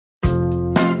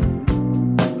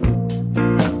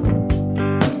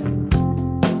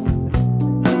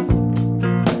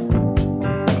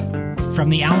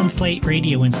the Allen Slate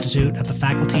Radio Institute at the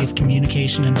Faculty of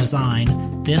Communication and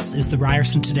Design, this is the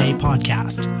Ryerson Today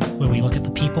podcast, where we look at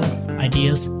the people,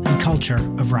 ideas, and culture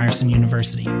of Ryerson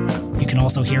University. You can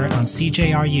also hear it on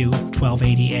CJRU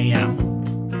 1280 AM.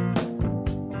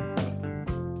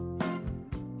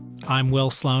 I'm Will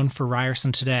Sloan for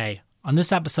Ryerson Today. On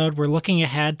this episode, we're looking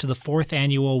ahead to the 4th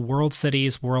annual World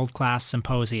Cities World Class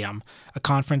Symposium, a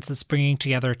conference that's bringing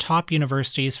together top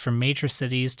universities from major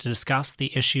cities to discuss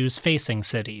the issues facing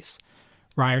cities.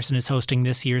 Ryerson is hosting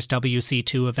this year's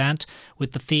WC2 event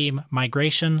with the theme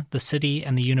Migration, the City,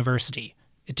 and the University.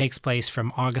 It takes place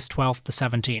from August 12th to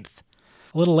 17th.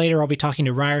 A little later, I'll be talking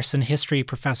to Ryerson history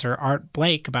professor Art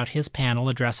Blake about his panel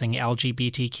addressing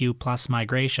LGBTQ+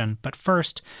 migration, but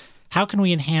first, how can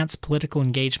we enhance political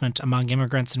engagement among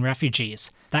immigrants and refugees?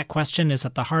 That question is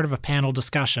at the heart of a panel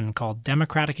discussion called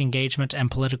Democratic Engagement and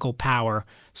Political Power,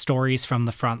 Stories from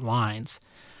the Front Lines.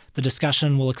 The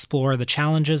discussion will explore the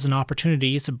challenges and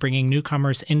opportunities of bringing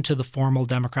newcomers into the formal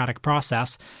democratic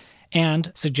process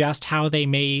and suggest how they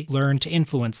may learn to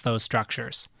influence those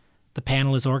structures. The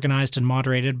panel is organized and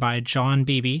moderated by John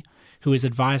Beebe, who is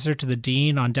advisor to the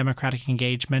Dean on Democratic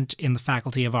Engagement in the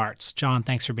Faculty of Arts. John,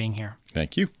 thanks for being here.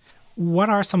 Thank you. What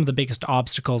are some of the biggest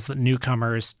obstacles that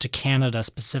newcomers to Canada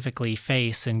specifically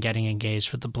face in getting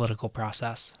engaged with the political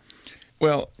process?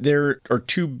 Well, there are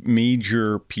two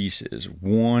major pieces.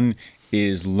 One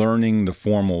is learning the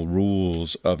formal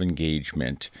rules of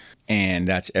engagement, and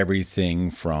that's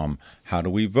everything from how do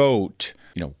we vote?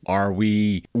 Are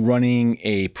we running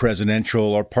a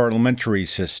presidential or parliamentary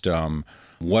system?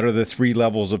 What are the 3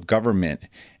 levels of government?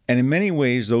 And in many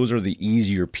ways, those are the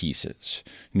easier pieces.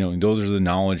 Those are the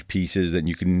knowledge pieces that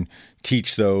you can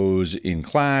teach those in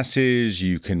classes.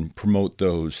 You can promote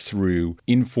those through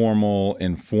informal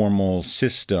and formal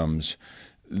systems.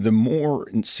 The more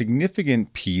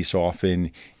significant piece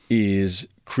often is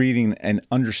creating an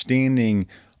understanding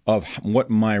of what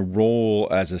my role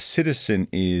as a citizen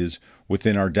is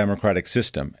within our democratic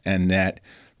system, and that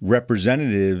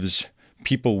representatives,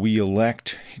 people we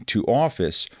elect to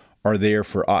office, are there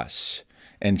for us,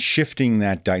 and shifting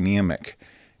that dynamic.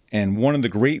 And one of the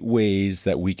great ways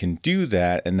that we can do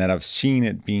that, and that I've seen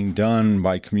it being done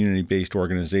by community-based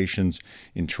organizations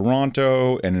in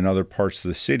Toronto and in other parts of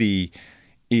the city,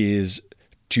 is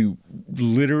to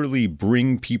literally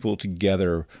bring people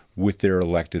together with their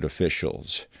elected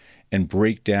officials and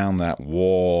break down that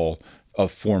wall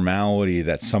of formality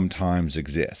that sometimes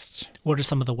exists. What are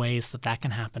some of the ways that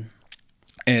can happen?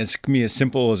 And it can be as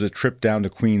simple as a trip down to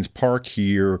Queen's Park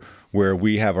here, where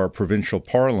we have our provincial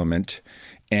parliament,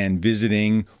 and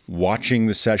visiting, watching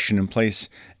the session in place,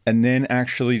 and then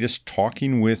actually just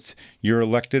talking with your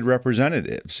elected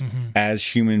representatives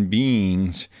as human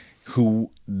beings,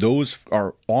 who those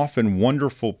are often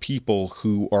wonderful people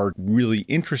who are really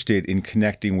interested in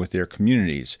connecting with their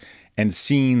communities and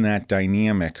seeing that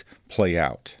dynamic play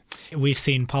out. We've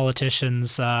seen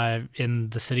politicians in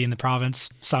the city and the province,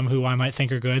 some who I might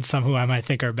think are good, some who I might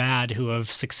think are bad, who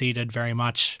have succeeded very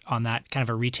much on that kind of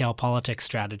a retail politics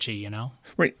strategy,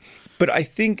 Right. But I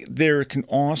think there can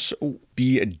also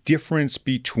be a difference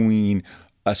between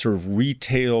a sort of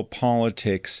retail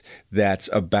politics that's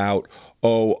about,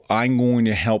 I'm going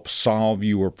to help solve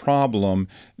your problem,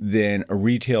 than a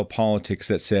retail politics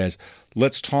that says,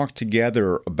 let's talk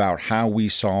together about how we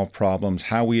solve problems,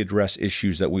 how we address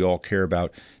issues that we all care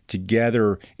about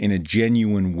together in a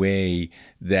genuine way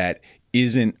that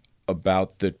isn't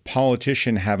about the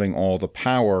politician having all the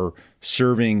power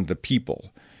serving the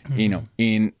people.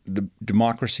 In the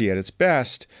democracy at its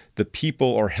best, the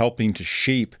people are helping to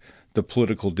shape the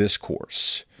political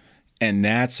discourse. And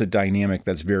that's a dynamic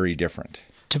that's very different.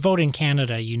 To vote in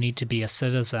Canada, you need to be a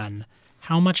citizen.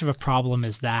 How much of a problem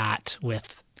is that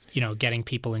with getting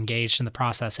people engaged in the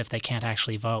process if they can't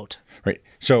actually vote? Right.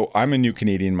 So I'm a new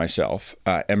Canadian myself,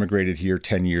 emigrated here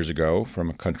 10 years ago from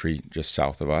a country just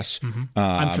south of us.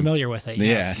 I'm familiar with it,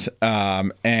 yes.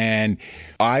 And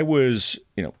I was,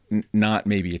 not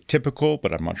maybe a typical,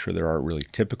 but I'm not sure there are really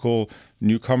typical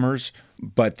newcomers,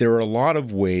 but there are a lot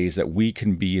of ways that we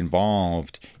can be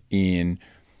involved in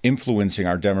influencing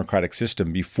our democratic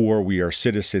system before we are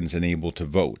citizens and able to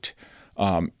vote.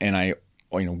 And I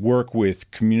work with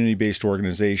community-based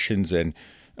organizations and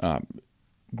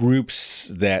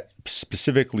groups that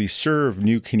specifically serve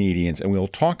new Canadians, and we'll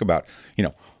talk about,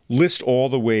 list all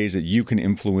the ways that you can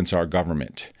influence our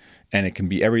government. And it can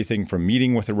be everything from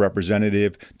meeting with a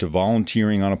representative to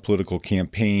volunteering on a political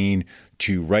campaign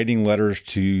to writing letters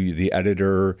to the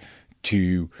editor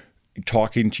to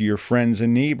talking to your friends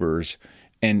and neighbors.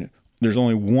 And there's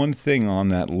only one thing on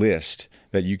that list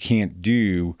that you can't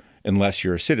do unless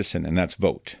you're a citizen, and that's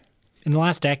vote. In the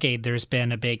last decade, there's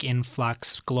been a big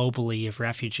influx globally of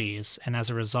refugees, and as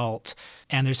a result,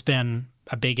 and there's been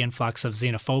a big influx of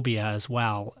xenophobia as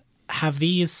well. Have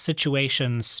these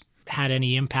situations had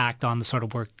any impact on the sort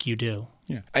of work you do?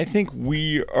 Yeah, I think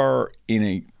we are in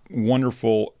a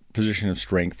wonderful position of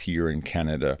strength here in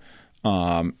Canada,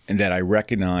 and that I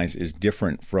recognize is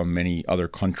different from many other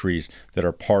countries that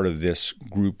are part of this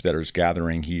group that is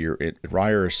gathering here at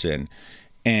Ryerson.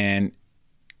 And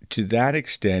to that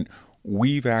extent,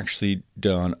 we've actually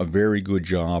done a very good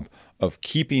job of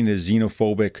keeping the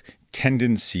xenophobic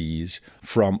tendencies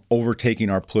from overtaking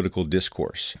our political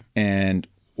discourse. And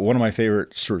one of my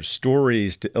favorite sort of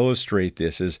stories to illustrate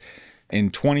this is in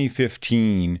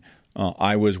 2015,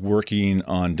 I was working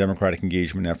on democratic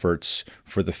engagement efforts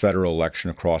for the federal election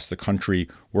across the country,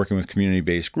 working with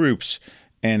community-based groups,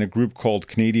 and a group called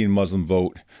Canadian Muslim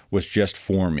Vote was just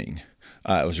forming.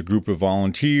 It was a group of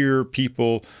volunteer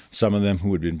people, some of them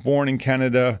who had been born in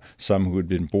Canada, some who had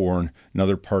been born in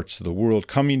other parts of the world,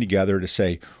 coming together to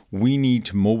say, we need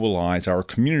to mobilize our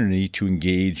community to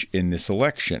engage in this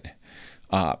election.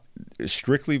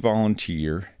 Strictly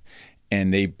volunteer,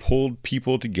 and they pulled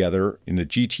people together in the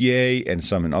GTA and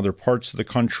some in other parts of the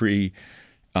country,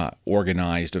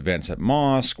 organized events at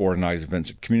mosque, organized events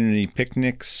at community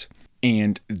picnics,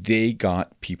 and they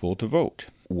got people to vote.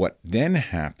 What then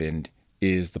happened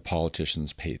is the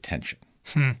politicians paid attention.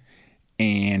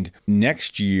 And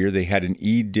next year, they had an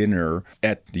Eid dinner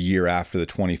at the year after the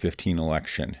 2015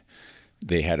 election.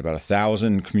 They had about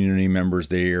 1,000 community members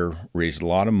there, raised a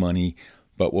lot of money.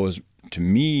 But what was, to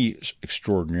me,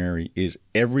 extraordinary is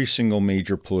every single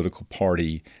major political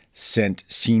party sent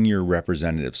senior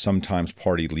representatives, sometimes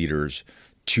party leaders,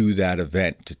 to that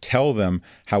event to tell them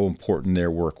how important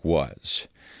their work was.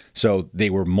 So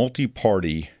they were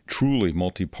multi-party, truly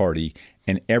multi-party,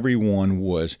 and everyone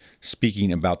was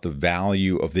speaking about the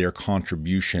value of their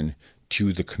contribution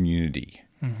to the community.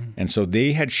 And so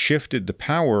they had shifted the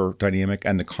power dynamic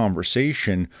and the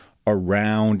conversation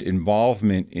around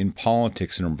involvement in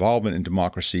politics and involvement in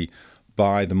democracy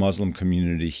by the Muslim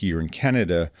community here in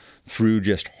Canada through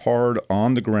just hard,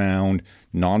 on-the-ground,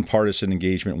 nonpartisan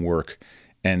engagement work.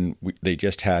 And they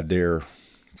just had their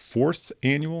fourth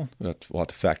annual, we'll have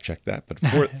to fact check that, but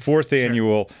fourth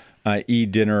annual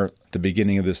Eid dinner at the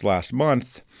beginning of this last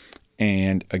month.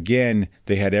 And again,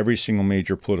 they had every single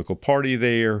major political party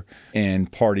there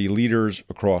and party leaders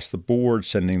across the board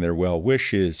sending their well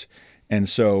wishes. And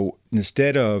so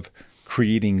instead of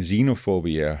creating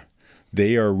xenophobia,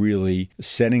 they are really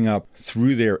setting up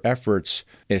through their efforts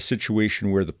a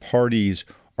situation where the parties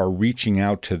are reaching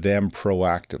out to them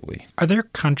proactively. Are there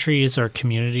countries or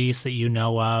communities that you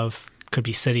know of, could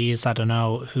be cities, I don't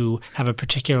know, who have a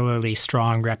particularly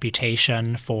strong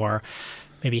reputation for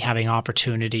maybe having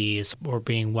opportunities or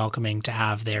being welcoming to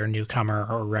have their newcomer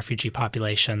or refugee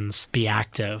populations be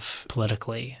active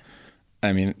politically?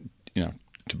 I mean,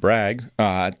 to brag,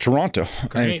 Toronto.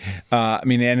 Great.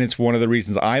 And it's one of the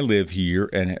reasons I live here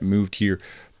and moved here.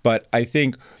 But I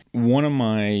think one of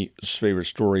my favorite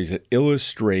stories that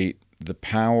illustrate the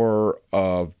power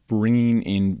of bringing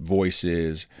in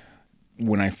voices.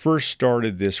 When I first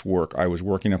started this work, I was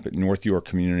working up at North York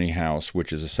Community House,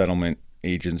 which is a settlement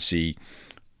agency,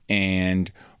 and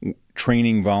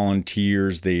training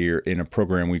volunteers there in a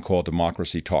program we call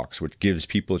Democracy Talks, which gives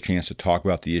people a chance to talk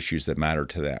about the issues that matter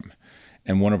to them.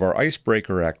 And one of our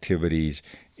icebreaker activities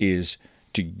is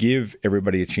to give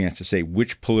everybody a chance to say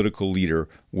which political leader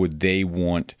would they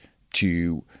want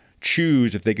to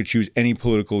choose if they could choose any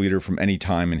political leader from any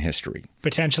time in history.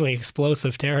 Potentially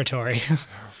explosive territory.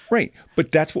 Right.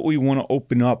 But that's what we want to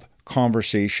open up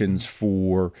conversations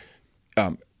for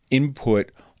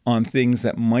input on things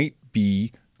that might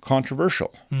be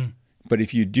controversial. But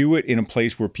if you do it in a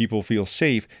place where people feel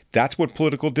safe, that's what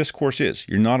political discourse is.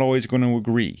 You're not always going to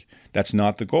agree. That's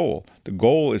not the goal. The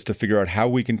goal is to figure out how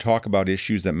we can talk about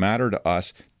issues that matter to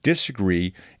us,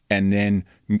 disagree, and then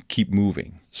keep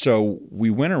moving. So we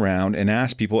went around and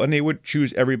asked people, and they would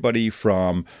choose everybody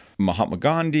from Mahatma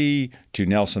Gandhi to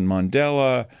Nelson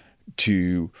Mandela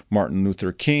to Martin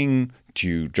Luther King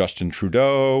to Justin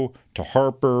Trudeau to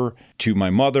Harper to my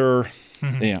mother,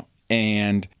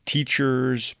 and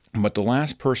teachers. But the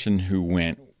last person who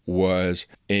went was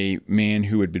a man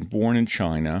who had been born in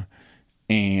China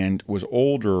and was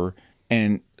older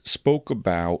and spoke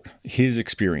about his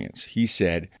experience. He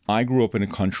said, I grew up in a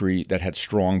country that had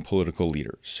strong political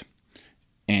leaders,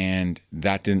 and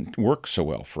that didn't work so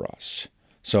well for us.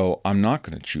 So I'm not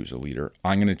going to choose a leader.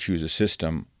 I'm going to choose a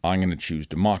system. I'm going to choose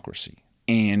democracy.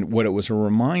 And what it was a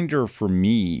reminder for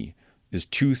me is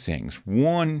two things.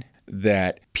 One,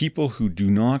 that people who do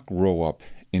not grow up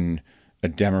in a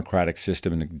democratic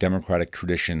system and democratic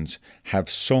traditions have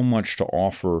so much to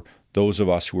offer those of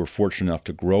us who are fortunate enough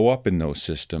to grow up in those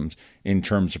systems in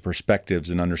terms of perspectives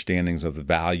and understandings of the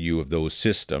value of those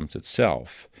systems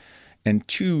itself. And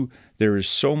two, there is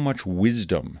so much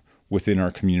wisdom within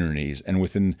our communities and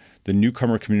within the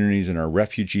newcomer communities and our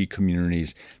refugee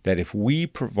communities that if we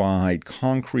provide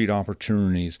concrete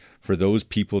opportunities for those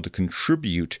people to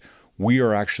contribute, we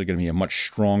are actually going to be a much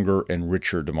stronger and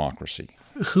richer democracy.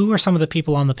 Who are some of the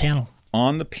people on the panel?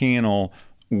 On the panel,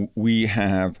 we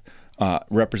have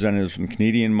representatives from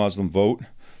Canadian Muslim Vote,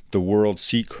 the World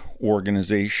Sikh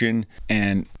Organization,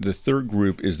 and the third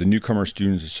group is the Newcomer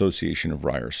Students Association of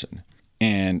Ryerson.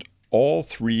 And all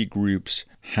three groups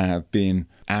have been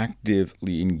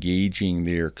actively engaging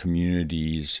their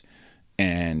communities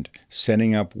and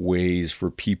setting up ways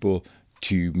for people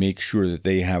to make sure that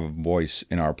they have a voice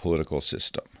in our political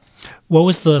system. What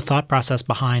was the thought process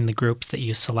behind the groups that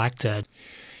you selected?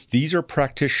 These are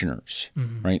practitioners,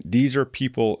 right? These are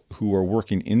people who are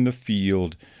working in the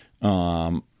field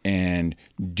and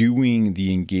doing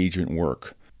the engagement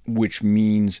work, which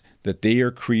means that they are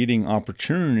creating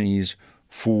opportunities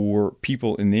for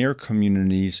people in their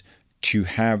communities to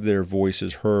have their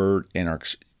voices heard and are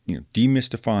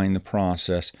demystifying the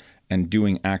process and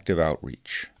doing active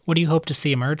outreach. What do you hope to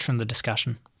see emerge from the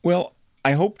discussion? Well,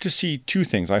 I hope to see two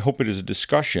things. I hope it is a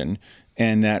discussion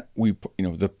and that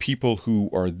the people who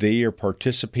are there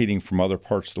participating from other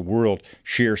parts of the world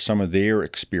share some of their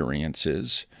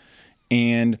experiences.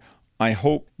 And I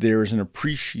hope there is an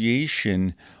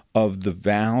appreciation of the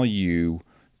value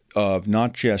of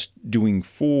not just doing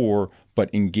for,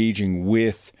 but engaging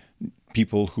with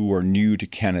people who are new to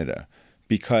Canada.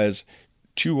 Because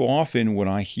too often what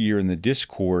I hear in the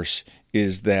discourse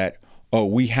is that,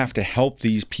 we have to help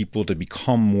these people to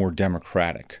become more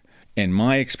democratic. And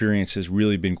my experience has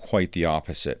really been quite the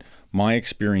opposite. My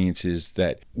experience is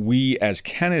that we as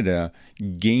Canada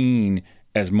gain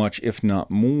as much, if not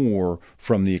more,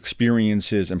 from the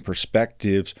experiences and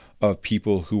perspectives of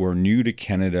people who are new to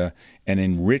Canada and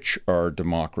enrich our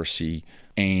democracy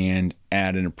and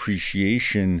add an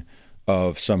appreciation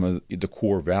of some of the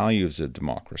core values of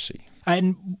democracy.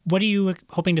 And what are you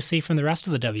hoping to see from the rest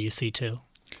of the WC2?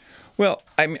 Well,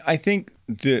 I think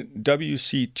the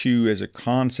WC2 as a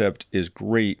concept is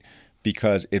great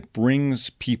because it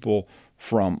brings people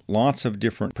from lots of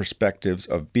different perspectives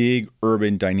of big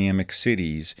urban dynamic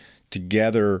cities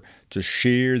together to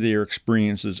share their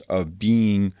experiences of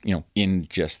being, in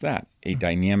just that, a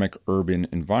dynamic urban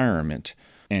environment.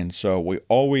 And so we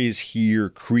always hear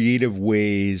creative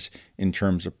ways in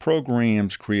terms of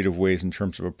programs, creative ways in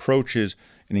terms of approaches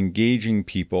and engaging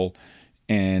people.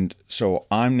 And so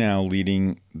I'm now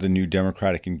leading the new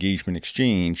Democratic Engagement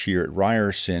Exchange here at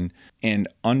Ryerson and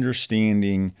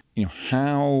understanding,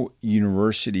 how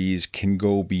universities can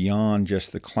go beyond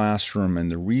just the classroom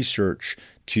and the research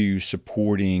to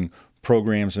supporting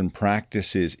programs and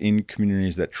practices in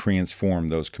communities that transform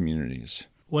those communities.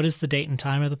 What is the date and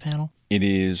time of the panel? It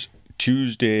is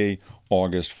Tuesday,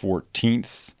 August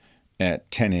 14th at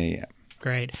 10 a.m.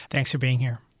 Great. Thanks for being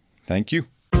here. Thank you.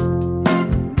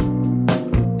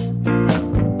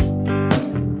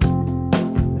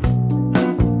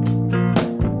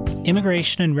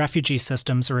 Immigration and refugee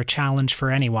systems are a challenge for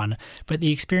anyone, but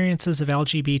the experiences of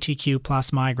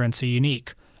LGBTQ+ migrants are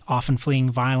unique. Often fleeing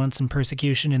violence and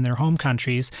persecution in their home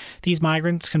countries, these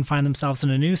migrants can find themselves in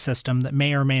a new system that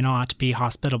may or may not be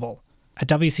hospitable. At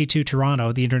WC2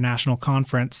 Toronto, the international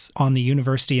conference on the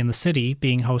university and the city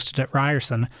being hosted at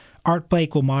Ryerson, Art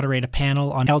Blake will moderate a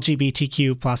panel on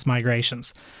LGBTQ+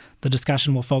 migrations. The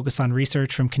discussion will focus on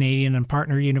research from Canadian and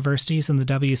partner universities in the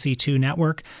WC2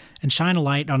 network and shine a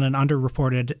light on an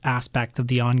underreported aspect of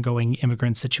the ongoing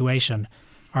immigrant situation.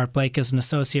 Art Blake is an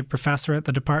associate professor at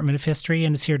the Department of History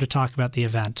and is here to talk about the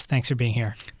event. Thanks for being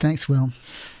here. Thanks, Will.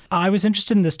 I was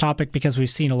interested in this topic because we've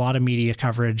seen a lot of media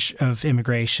coverage of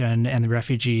immigration and the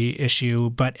refugee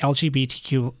issue, but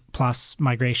LGBTQ+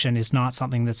 migration is not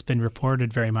something that's been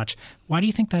reported very much. Why do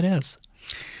you think that is?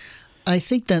 I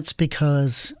think that's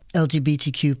because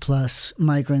LGBTQ+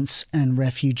 migrants and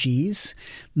refugees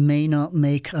may not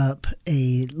make up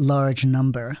a large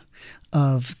number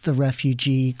of the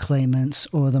refugee claimants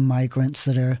or the migrants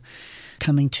that are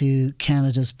coming to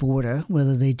Canada's border,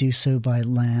 whether they do so by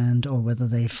land or whether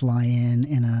they fly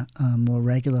in a more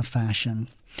regular fashion.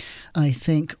 I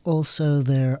think also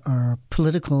there are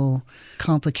political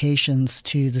complications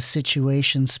to the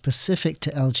situation specific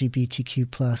to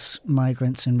LGBTQ+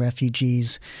 migrants and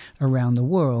refugees around the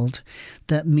world.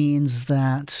 That means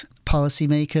that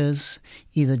policymakers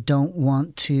either don't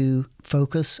want to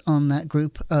focus on that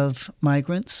group of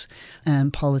migrants,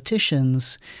 and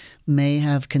politicians may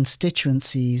have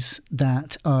constituencies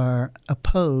that are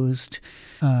opposed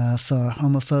for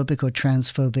homophobic or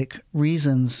transphobic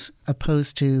reasons,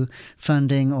 opposed to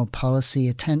funding or policy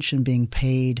attention being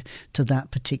paid to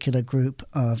that particular group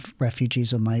of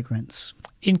refugees or migrants.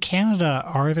 In Canada,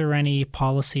 are there any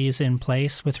policies in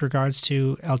place with regards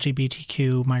to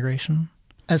LGBTQ migration?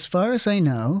 As far as I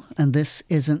know, and this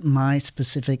isn't my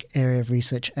specific area of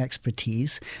research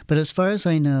expertise, but as far as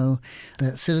I know,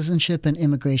 the Citizenship and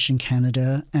Immigration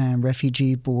Canada and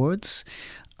refugee boards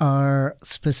are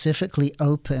specifically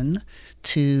open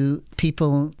to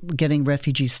people getting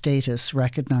refugee status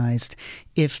recognized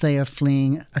if they are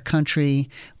fleeing a country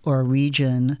or a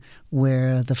region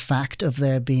where the fact of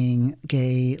their being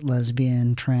gay,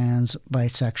 lesbian, trans,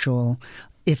 bisexual,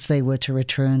 if they were to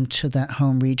return to that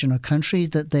home region or country,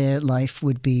 that their life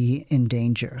would be in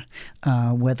danger,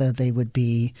 whether they would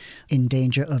be in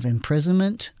danger of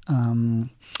imprisonment,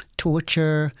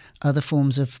 torture, other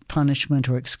forms of punishment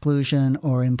or exclusion,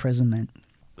 or imprisonment.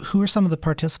 Who are some of the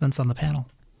participants on the panel?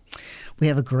 We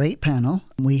have a great panel.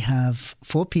 We have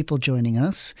 4 people joining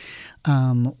us.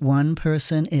 One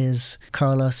person is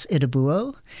Carlos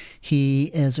Idabuo.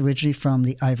 He is originally from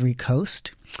the Ivory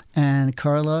Coast. And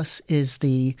Carlos is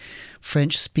the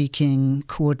French-speaking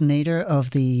coordinator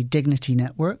of the Dignity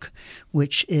Network,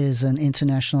 which is an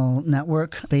international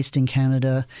network based in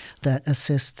Canada that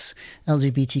assists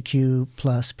LGBTQ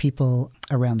plus people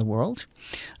around the world.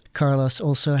 Carlos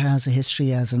also has a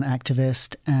history as an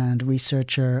activist and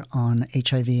researcher on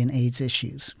HIV and AIDS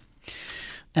issues.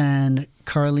 And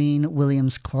Carleen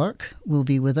Williams-Clark will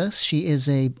be with us. She is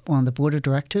on the board of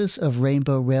directors of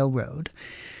Rainbow Railroad.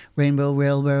 Rainbow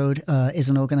Railroad is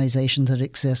an organization that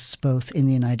exists both in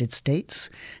the United States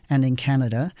and in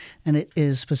Canada, and it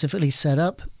is specifically set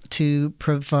up to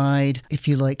provide, if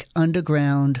you like,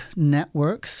 underground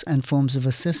networks and forms of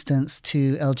assistance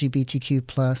to LGBTQ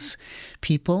plus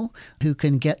people who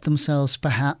can get themselves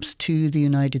perhaps to the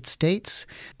United States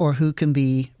or who can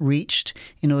be reached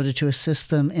in order to assist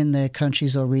them in their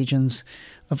countries or regions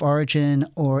of origin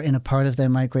or in a part of their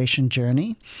migration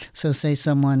journey. So say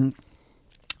someone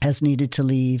has needed to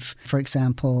leave, for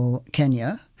example,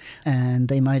 Kenya, and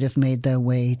they might have made their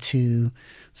way to,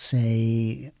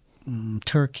 say,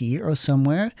 Turkey or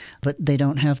somewhere, but they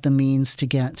don't have the means to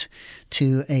get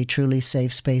to a truly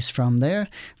safe space from there.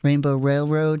 Rainbow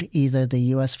Railroad, either the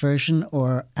U.S. version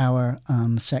or our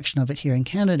section of it here in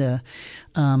Canada,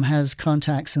 has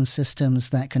contacts and systems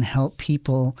that can help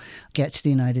people get to the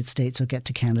United States or get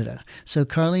to Canada. So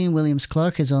Carleen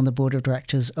Williams-Clark is on the board of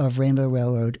directors of Rainbow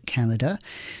Railroad Canada.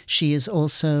 She is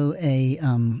also a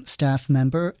staff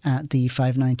member at the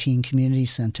 519 Community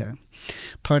Centre.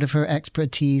 Part of her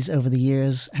expertise over the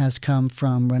years has come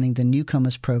from running the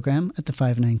Newcomers program at the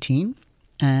 519.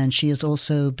 And she has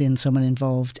also been someone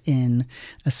involved in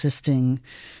assisting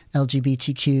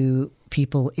LGBTQ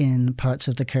people in parts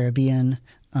of the Caribbean,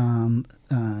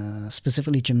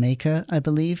 specifically Jamaica, I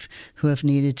believe, who have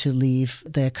needed to leave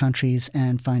their countries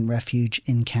and find refuge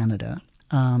in Canada.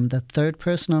 The third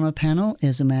person on our panel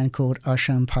is a man called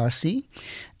Asham Parsi,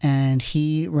 and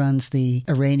he runs the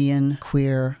Iranian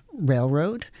Queer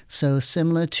Railroad, so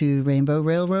similar to Rainbow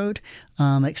Railroad,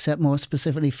 except more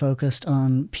specifically focused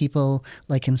on people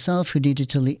like himself who needed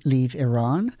to leave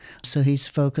Iran. So he's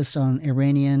focused on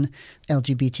Iranian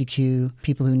LGBTQ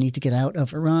people who need to get out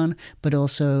of Iran, but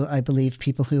also, I believe,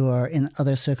 people who are in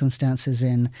other circumstances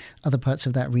in other parts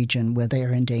of that region where they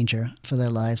are in danger for their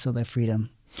lives or their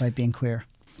freedom by being queer.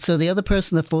 So the other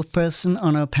person, the fourth person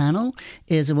on our panel,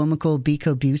 is a woman called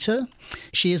Biko Buta.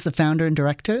 She is the founder and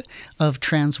director of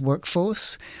Trans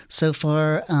Workforce, so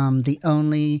far the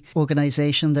only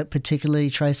organization that particularly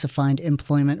tries to find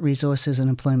employment resources and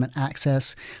employment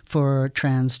access for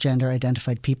transgender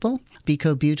identified people.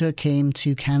 Biko Buta came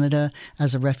to Canada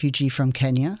as a refugee from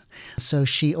Kenya, so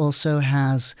she also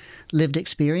has lived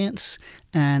experience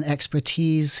and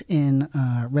expertise in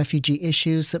refugee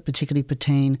issues that particularly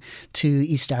pertain to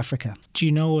East Africa. Do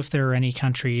you know if there are any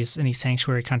countries, any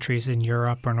sanctuary countries in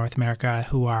Europe or North America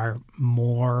who are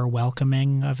more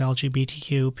welcoming of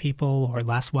LGBTQ people or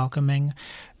less welcoming?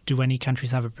 Do any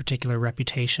countries have a particular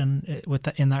reputation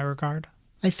in that regard?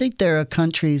 I think there are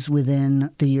countries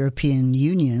within the European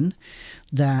Union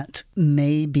that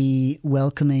may be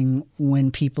welcoming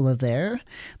when people are there,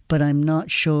 but I'm not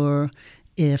sure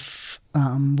if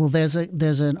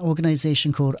there's an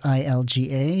organization called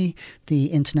ILGA,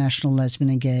 the International Lesbian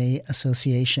and Gay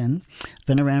Association. It's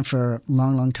been around for a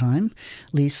long, long time,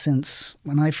 at least since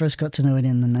when I first got to know it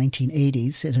in the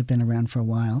 1980s. It had been around for a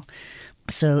while.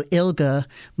 So ILGA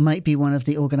might be one of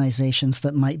the organizations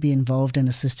that might be involved in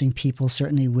assisting people,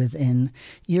 certainly within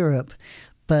Europe.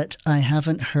 But I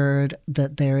haven't heard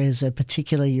that there is a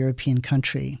particular European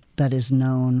country that is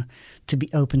known to be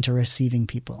open to receiving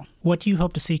people. What do you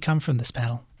hope to see come from this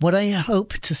panel? What I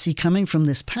hope to see coming from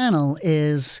this panel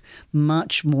is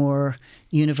much more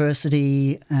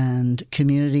university and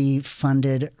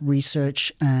community-funded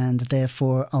research and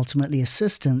therefore ultimately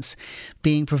assistance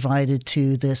being provided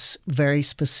to this very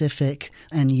specific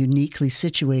and uniquely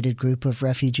situated group of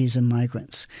refugees and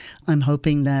migrants. I'm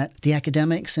hoping that the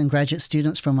academics and graduate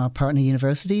students from our partner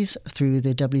universities through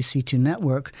the WC2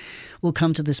 network will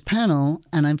come to this panel,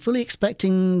 and I'm fully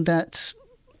expecting that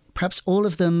perhaps all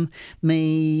of them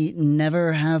may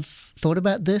never have thought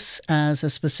about this as a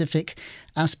specific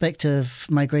aspect of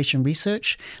migration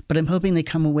research, but I'm hoping they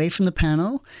come away from the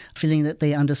panel feeling that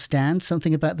they understand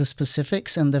something about the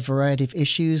specifics and the variety of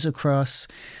issues across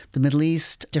the Middle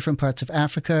East, different parts of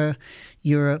Africa,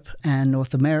 Europe, and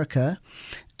North America,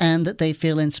 and that they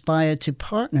feel inspired to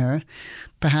partner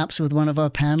perhaps with one of our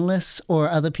panelists or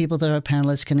other people that our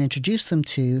panelists can introduce them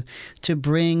to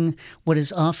bring what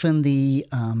is often the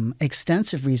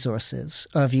extensive resources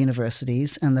of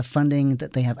universities and the funding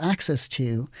that they have access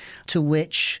to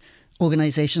which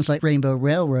organizations like Rainbow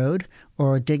Railroad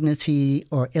or Dignity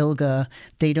or ILGA,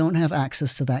 they don't have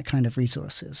access to that kind of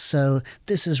resources. So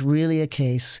this is really a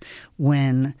case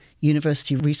when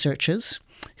university researchers,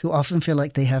 who often feel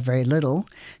like they have very little,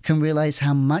 can realize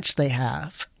how much they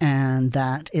have and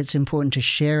that it's important to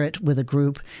share it with a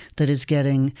group that is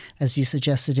getting, as you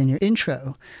suggested in your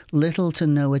intro, little to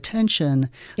no attention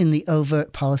in the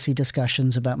overt policy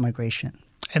discussions about migration.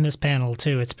 And this panel,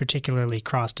 too, it's particularly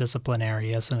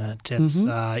cross-disciplinary, isn't it? It's,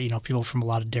 people from a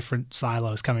lot of different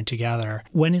silos coming together.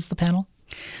 When is the panel?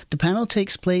 The panel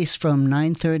takes place from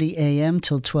 9:30 a.m.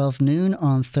 till 12 noon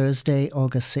on Thursday,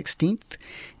 August 16th.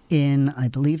 I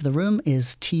believe the room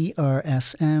is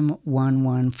TRSM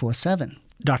 1147.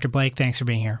 Dr. Blake, thanks for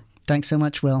being here. Thanks so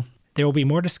much, Will. There will be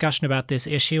more discussion about this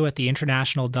issue at the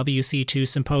International WC2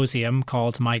 Symposium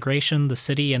called Migration, the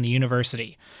City, and the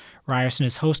University. Ryerson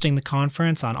is hosting the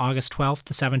conference on August 12th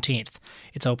to 17th.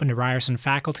 It's open to Ryerson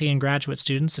faculty and graduate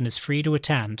students and is free to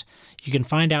attend. You can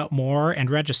find out more and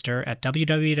register at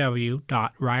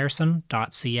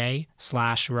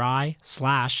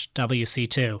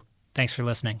www.ryerson.ca/ry/WC2. Thanks for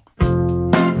listening.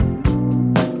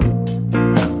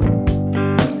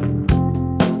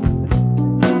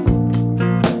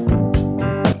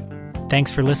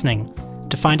 Thanks for listening.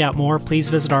 To find out more, please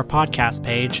visit our podcast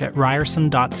page at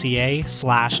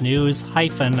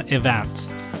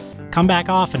ryerson.ca/news-events. Come back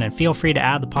often and feel free to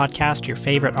add the podcast to your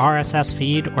favorite RSS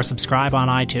feed or subscribe on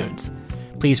iTunes.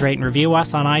 Please rate and review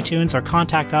us on iTunes or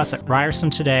contact us at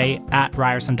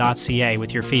ryerson@ryerson.ca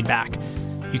with your feedback.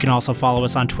 You can also follow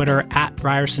us on Twitter at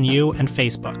RyersonU and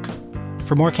Facebook.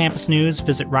 For more campus news,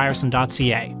 visit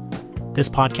ryerson.ca. This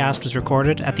podcast was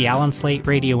recorded at the Allen Slate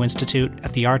Radio Institute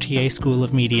at the RTA School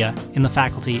of Media in the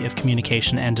Faculty of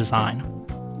Communication and Design.